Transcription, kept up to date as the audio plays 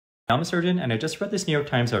I'm a surgeon, and I just read this New York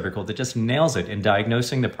Times article that just nails it in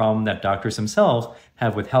diagnosing the problem that doctors themselves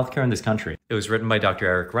have with healthcare in this country. It was written by Dr.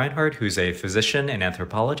 Eric Reinhardt, who's a physician and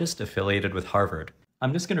anthropologist affiliated with Harvard.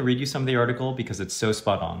 I'm just going to read you some of the article because it's so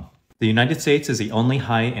spot on. The United States is the only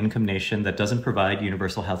high-income nation that doesn't provide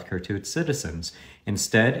universal healthcare to its citizens.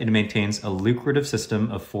 Instead, it maintains a lucrative system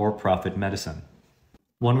of for-profit medicine.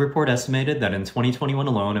 One report estimated that in 2021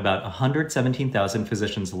 alone, about 117,000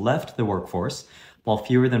 physicians left the workforce, while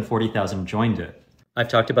fewer than 40,000 joined it. I've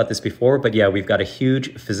talked about this before, but yeah, we've got a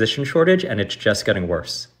huge physician shortage, and it's just getting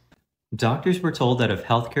worse. Doctors were told that if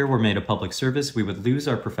healthcare were made a public service, we would lose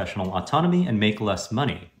our professional autonomy and make less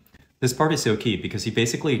money. This part is so key because he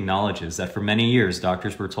basically acknowledges that for many years,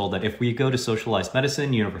 doctors were told that if we go to socialized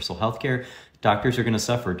medicine, universal healthcare, doctors are going to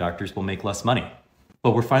suffer, doctors will make less money.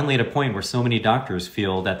 But we're finally at a point where so many doctors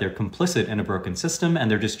feel that they're complicit in a broken system and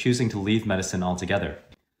they're just choosing to leave medicine altogether.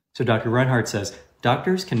 So Dr. Reinhardt says,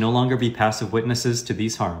 doctors can no longer be passive witnesses to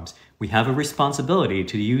these harms. We have a responsibility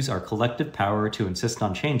to use our collective power to insist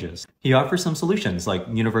on changes. He offers some solutions like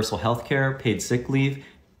universal healthcare, paid sick leave,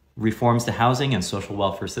 reforms to housing and social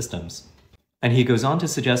welfare systems. And he goes on to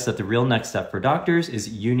suggest that the real next step for doctors is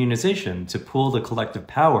unionization to pool the collective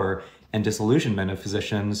power and disillusionment of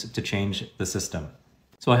physicians to change the system.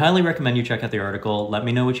 So I highly recommend you check out the article. Let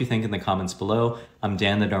me know what you think in the comments below. I'm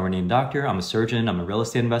Dan, the Darwinian Doctor. I'm a surgeon, I'm a real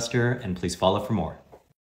estate investor, and please follow for more.